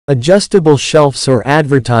Adjustable shelves are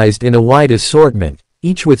advertised in a wide assortment,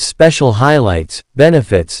 each with special highlights,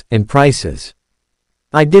 benefits, and prices.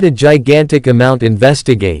 I did a gigantic amount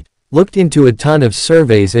investigate, looked into a ton of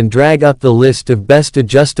surveys and drag up the list of best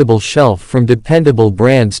adjustable shelf from dependable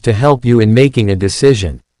brands to help you in making a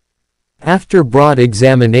decision. After broad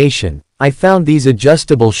examination, I found these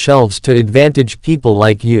adjustable shelves to advantage people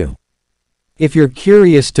like you. If you're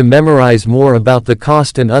curious to memorize more about the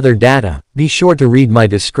cost and other data, be sure to read my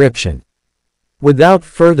description. Without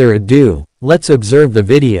further ado, let's observe the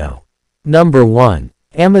video. Number 1.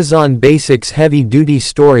 Amazon Basics Heavy Duty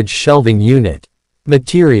Storage Shelving Unit.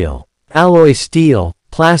 Material: alloy steel,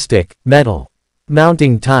 plastic, metal.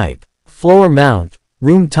 Mounting type: floor mount,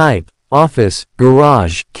 room type, office,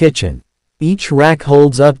 garage, kitchen. Each rack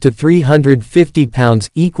holds up to 350 pounds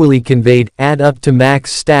equally conveyed, add up to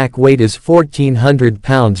max stack weight is 1400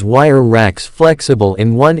 pounds. Wire racks flexible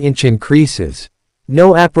in 1-inch increases.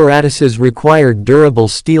 No apparatuses required. Durable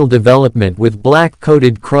steel development with black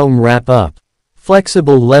coated chrome wrap up.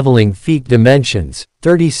 Flexible leveling feet. Dimensions: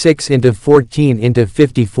 36 into 14 into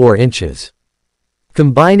 54 inches.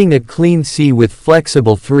 Combining a clean C with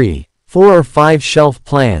flexible 3, 4 or 5 shelf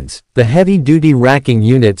plans, the heavy-duty racking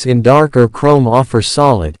units in dark or chrome offer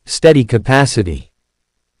solid, steady capacity.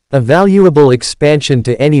 A valuable expansion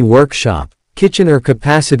to any workshop, kitchen or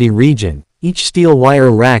capacity region. Each steel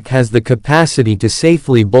wire rack has the capacity to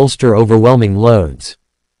safely bolster overwhelming loads.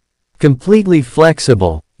 Completely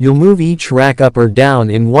flexible, you'll move each rack up or down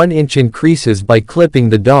in 1-inch increases by clipping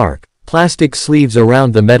the dark, plastic sleeves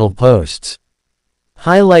around the metal posts.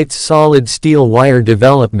 Highlights: solid steel wire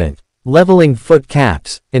development, leveling foot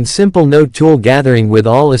caps, and simple no-tool gathering with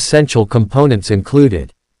all essential components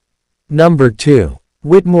included. Number 2.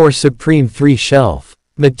 Whitmor Supreme 3 Shelf.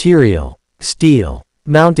 Material: steel.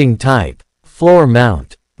 Mounting type: floor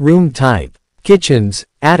mount. Room type: kitchens,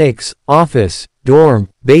 attics, office, dorm,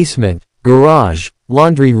 basement, garage,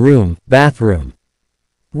 laundry room, bathroom.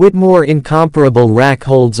 Whitmor incomparable rack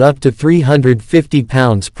holds up to 350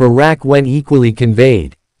 pounds per rack when equally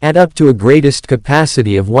conveyed, add up to a greatest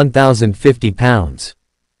capacity of 1050 pounds.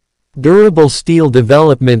 Durable steel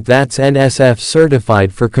development that's NSF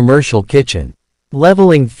certified for commercial kitchen.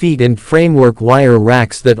 Leveling feet and framework wire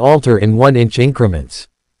racks that alter in 1-inch increments.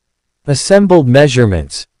 Assembled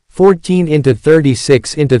measurements: 14 into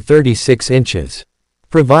 36 into 36 inches.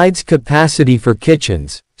 Provides capacity for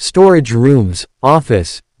kitchens, storage rooms,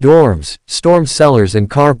 office, dorms, storm cellars and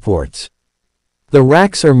carports. The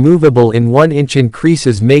racks are movable in 1-inch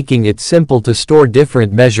increases, making it simple to store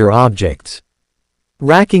different measure objects.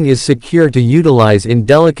 Racking is secure to utilize in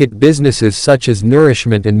delicate businesses such as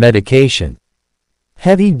nourishment and medication.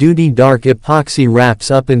 Heavy-duty dark epoxy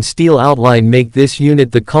wraps up and steel outline make this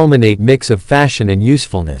unit the culminate mix of fashion and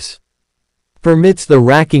usefulness. Permits the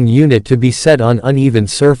racking unit to be set on uneven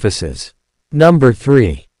surfaces. Number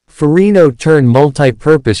 3. Furinno Turn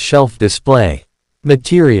Multipurpose Shelf Display.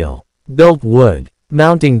 Material: built wood.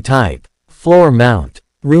 Mounting type: floor mount.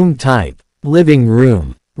 Room type: living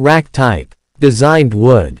room. Rack type: designed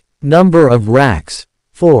wood. Number of racks: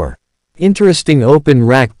 4. Interesting open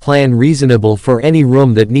rack plan, reasonable for any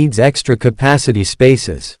room that needs extra capacity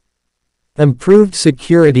spaces. Improved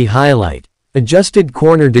security highlight: adjusted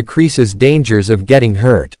corner decreases dangers of getting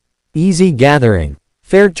hurt. Easy gathering.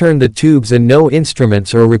 Fair turn the tubes and no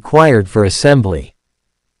instruments are required for assembly.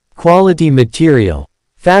 Quality material: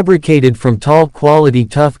 fabricated from tall quality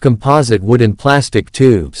tough composite wood and plastic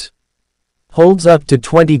tubes. Holds up to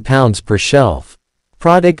 20 pounds per shelf.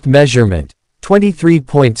 Product measurement: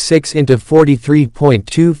 23.6 into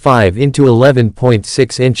 43.25 into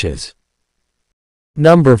 11.6 inches.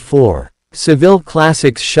 Number 4. Seville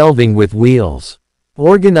Classics Shelving with Wheels.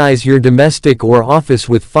 Organize your domestic or office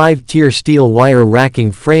with 5-tier steel wire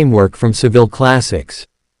racking framework from Seville Classics.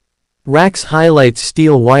 Racks highlights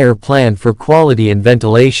steel wire plan for quality and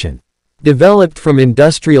ventilation. Developed from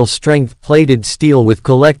industrial strength plated steel with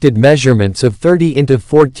collected measurements of 30 into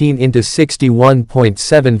 14 into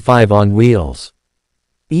 61.75 on wheels.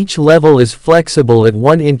 Each level is flexible at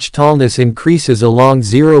 1-inch tallness, increases along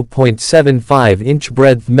 0.75-inch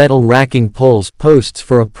breadth. Metal racking posts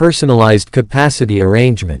for a personalized capacity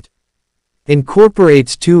arrangement.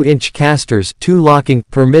 Incorporates 2-inch casters, 2 locking,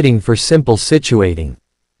 permitting for simple situating.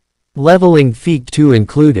 Leveling feet 2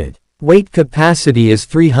 included. Weight capacity is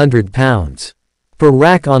 300 pounds per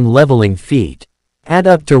rack on leveling feet. Add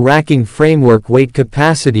up to racking framework weight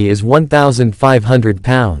capacity is 1,500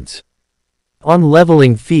 pounds. On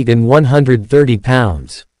leveling feet and 130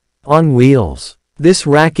 pounds. On wheels. This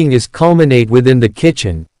racking is culminate within the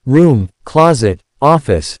kitchen, room, closet,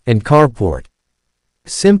 office, and carport.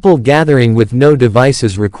 Simple gathering with no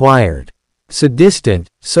devices required. So distant,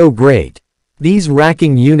 so great. These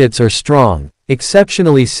racking units are strong,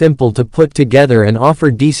 exceptionally simple to put together and offer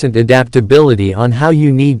decent adaptability on how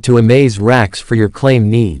you need to amaze racks for your claim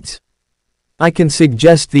needs. I can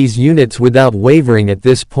suggest these units without wavering at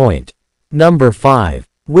this point. Number 5.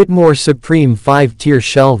 Whitmor Supreme 5-Tier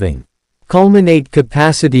Shelving. Culminate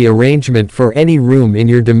capacity arrangement for any room in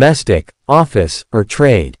your domestic, office, or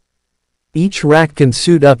trade. Each rack can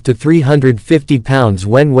suit up to 350 pounds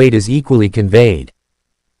when weight is equally conveyed.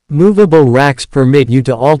 Movable racks permit you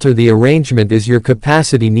to alter the arrangement as your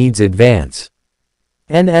capacity needs advance.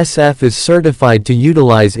 NSF is certified to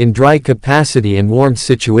utilize in dry capacity and warm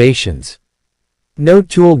situations. No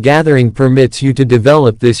tool gathering permits you to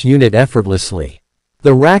develop this unit effortlessly.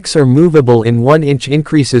 The racks are movable in 1-inch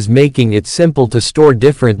increases, making it simple to store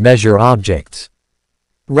different measure objects.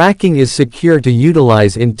 Racking is secure to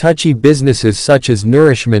utilize in touchy businesses such as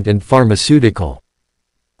nourishment and pharmaceutical.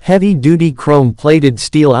 Heavy-duty chrome-plated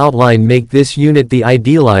steel outline make this unit the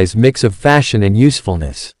idealized mix of fashion and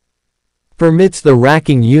usefulness. Permits the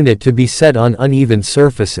racking unit to be set on uneven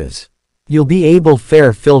surfaces. You'll be able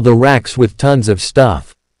to fill the racks with tons of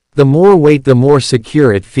stuff. The more weight, the more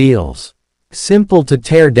secure it feels. Simple to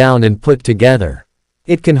tear down and put together.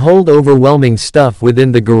 It can hold overwhelming stuff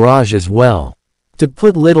within the garage as well. To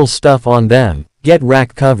put little stuff on them, get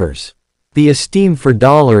rack covers. The esteem for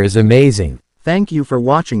dollar is amazing. Thank you for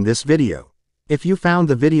watching this video. If you found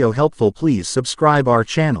the video helpful, please subscribe our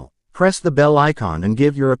channel, press the bell icon and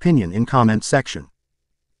give your opinion in comment section.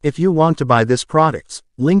 If you want to buy this products,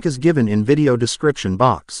 link is given in video description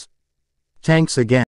box. Thanks again.